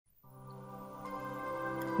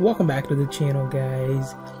Welcome back to the channel,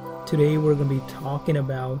 guys. Today we're going to be talking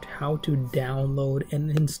about how to download and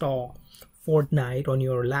install Fortnite on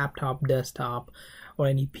your laptop, desktop, or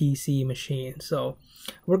any PC machine. So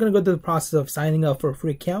we're going to go through the process of signing up for a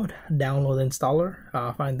free account, download the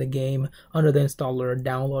installer, find the game under the installer,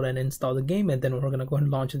 download and install the game, and then we're going to go and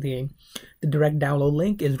launch the game. The direct download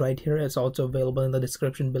link is right here. It's also available in the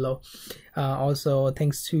description below. Also,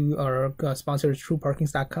 thanks to our sponsor,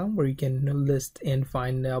 TrueParkings.com, where you can list and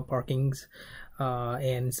find parkings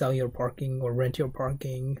and sell your parking or rent your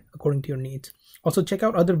parking according to your needs. Also, check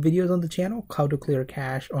out other videos on the channel, how to clear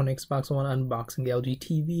cache on Xbox One, unboxing LG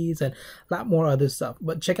TVs, and a lot more other stuff.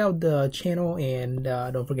 But check out the channel and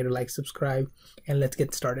don't forget to like, subscribe, and let's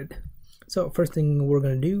get started. So first thing we're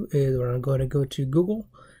going to do is we're going to go to Google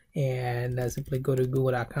and simply go to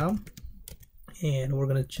google.com, and we're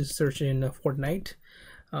going to just search in Fortnite.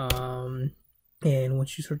 And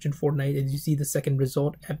once you search in Fortnite, as you see the second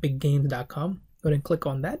result, epicgames.com, go ahead and click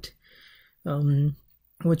on that.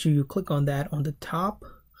 Once you click on that, on the top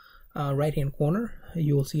right hand corner,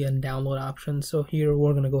 you will see a download option. So here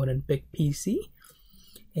we're going to go ahead and pick PC,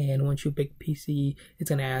 and once you pick PC, it's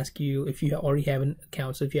going to ask you if you already have an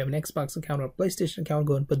account. So if you have an Xbox account or a PlayStation account,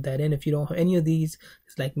 go and put that in. If you don't have any of these,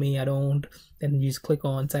 it's like me, I don't, then you just click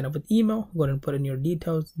on sign up with email, go ahead and put in your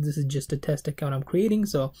details. This is just a test account I'm creating,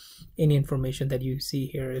 so any information that you see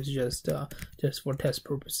here is just for test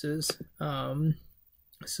purposes.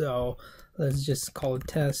 So let's just call it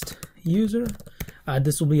test user.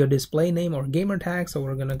 This will be your display name or gamer tag, so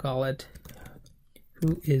we're gonna call it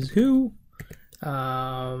who is you.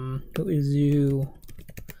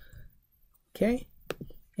 Okay,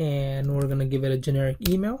 and we're gonna give it a generic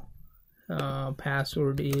email.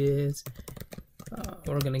 Password is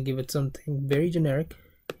we're gonna give it something very generic,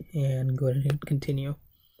 and go ahead and continue.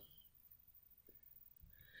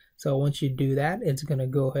 So once you do that, it's gonna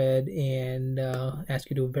go ahead and ask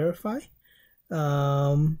you to verify.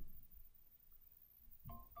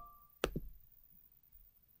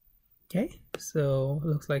 Okay, so it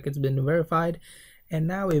looks like it's been verified, and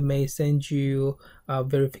now it may send you a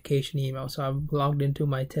verification email. So I've logged into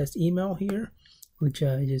my test email here, which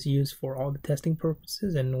I just use for all the testing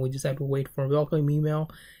purposes, and we just have to wait for a welcome email.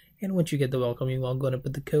 And once you get the welcome email, I'm going to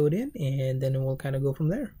put the code in, and then we'll kind of go from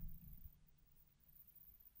there.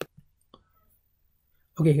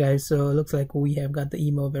 Okay guys, so it looks like we have got the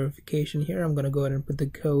email verification here. I'm going to go ahead and put the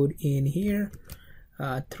code in here,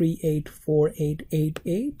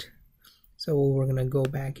 384888. So we're going to go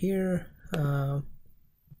back here,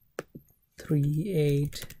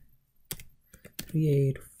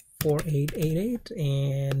 384888,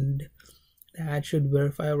 and that should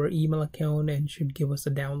verify our email account and should give us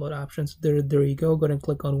a download option. So there you go. Go ahead and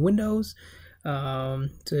click on Windows. So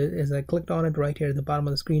as I clicked on it, right here at the bottom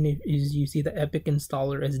of the screen, you see the Epic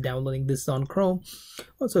installer is downloading this on Chrome.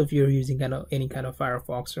 Also, if you're using any kind of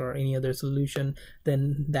Firefox or any other solution,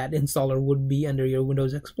 then that installer would be under your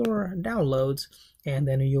Windows Explorer downloads, and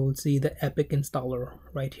then you'll see the Epic installer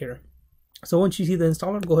right here. So once you see the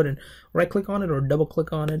installer, go ahead and right click on it or double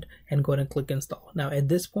click on it and go ahead and click install. Now at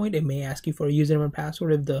this point, it may ask you for a username and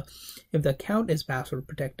password if the account is password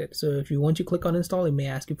protected. So once you click on install, it may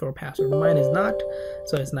ask you for a password. Mine is not,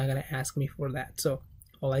 so it's not going to ask me for that. So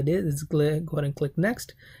all I did is go ahead and click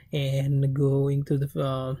next and going through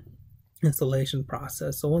the installation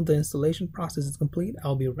process. So once the installation process is complete,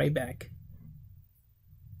 I'll be right back.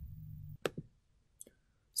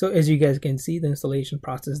 So as you guys can see, the installation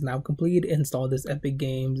process is now complete. Install this Epic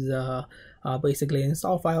Games basically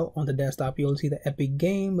install file on the desktop. You'll see the Epic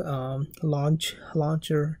Game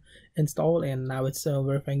launcher installed, and now it's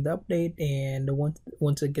verifying the update. And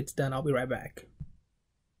once it gets done, I'll be right back.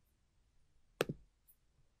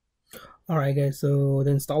 Alright guys, so the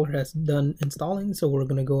installer has done installing, so we're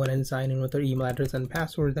gonna go ahead and sign in with our email address and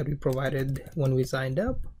password that we provided when we signed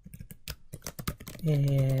up.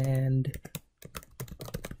 And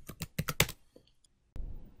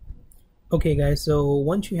okay guys, so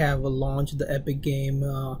once you have launched the Epic Game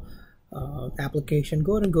application,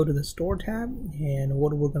 go ahead and go to the store tab, and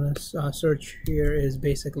what we're going to search here is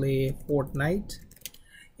basically Fortnite,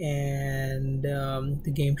 and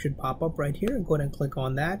the game should pop up right here. Go ahead and click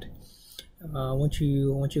on that. Once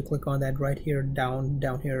you click on that right here, down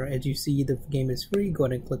here, as you see the game is free, go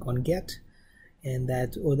ahead and click on get, and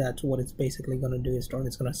that's what it's basically going to do. It's going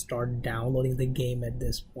to start downloading the game at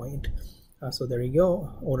this point. So there you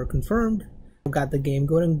go, order confirmed. Got the game.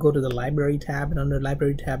 Go ahead and go to the library tab, and under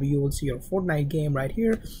library tab you will see your Fortnite game right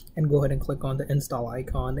here, and go ahead and click on the install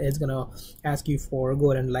icon. It's gonna ask you for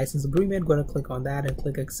go ahead and license agreement. Go ahead and click on that and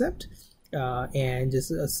click accept, and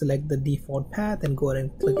just select the default path and go ahead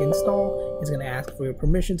and click install. It's going to ask for your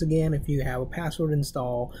permissions again. If you have a password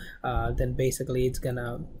install, then basically it's going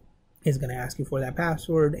to ask you for that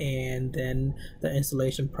password, and then the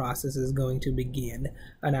installation process is going to begin.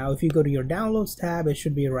 Now if you go to your downloads tab, it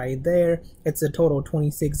should be right there. It's a total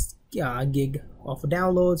 26 gig of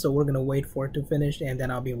download, so we're going to wait for it to finish, and then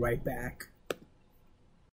I'll be right back.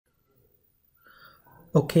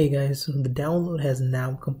 Okay guys, so the download has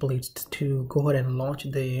now completed. To go ahead and launch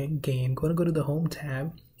the game, go to the home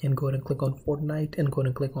tab and go ahead and click on Fortnite and go ahead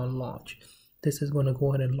and click on launch. This is going to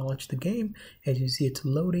go ahead and launch the game. As you see, it's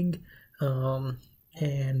loading,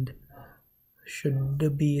 and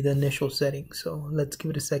should be the initial setting. So let's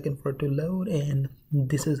give it a second for it to load, and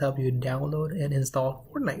this is how you download and install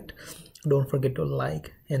Fortnite. Don't forget to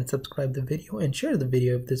like and subscribe the video and share the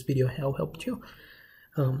video if this video helped you.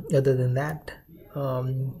 Other than that,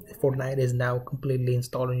 Fortnite is now completely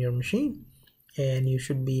installed on your machine, and you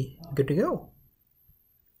should be good to go.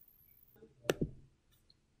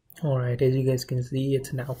 Alright, as you guys can see,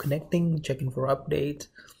 it's now connecting, checking for updates,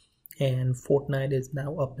 and Fortnite is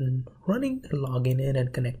now up and running, logging in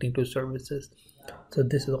and connecting to services. So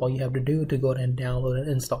this is all you have to do to go ahead and download and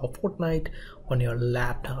install Fortnite on your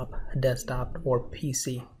laptop, desktop, or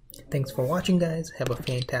PC. Thanks for watching, guys. Have a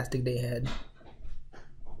fantastic day ahead.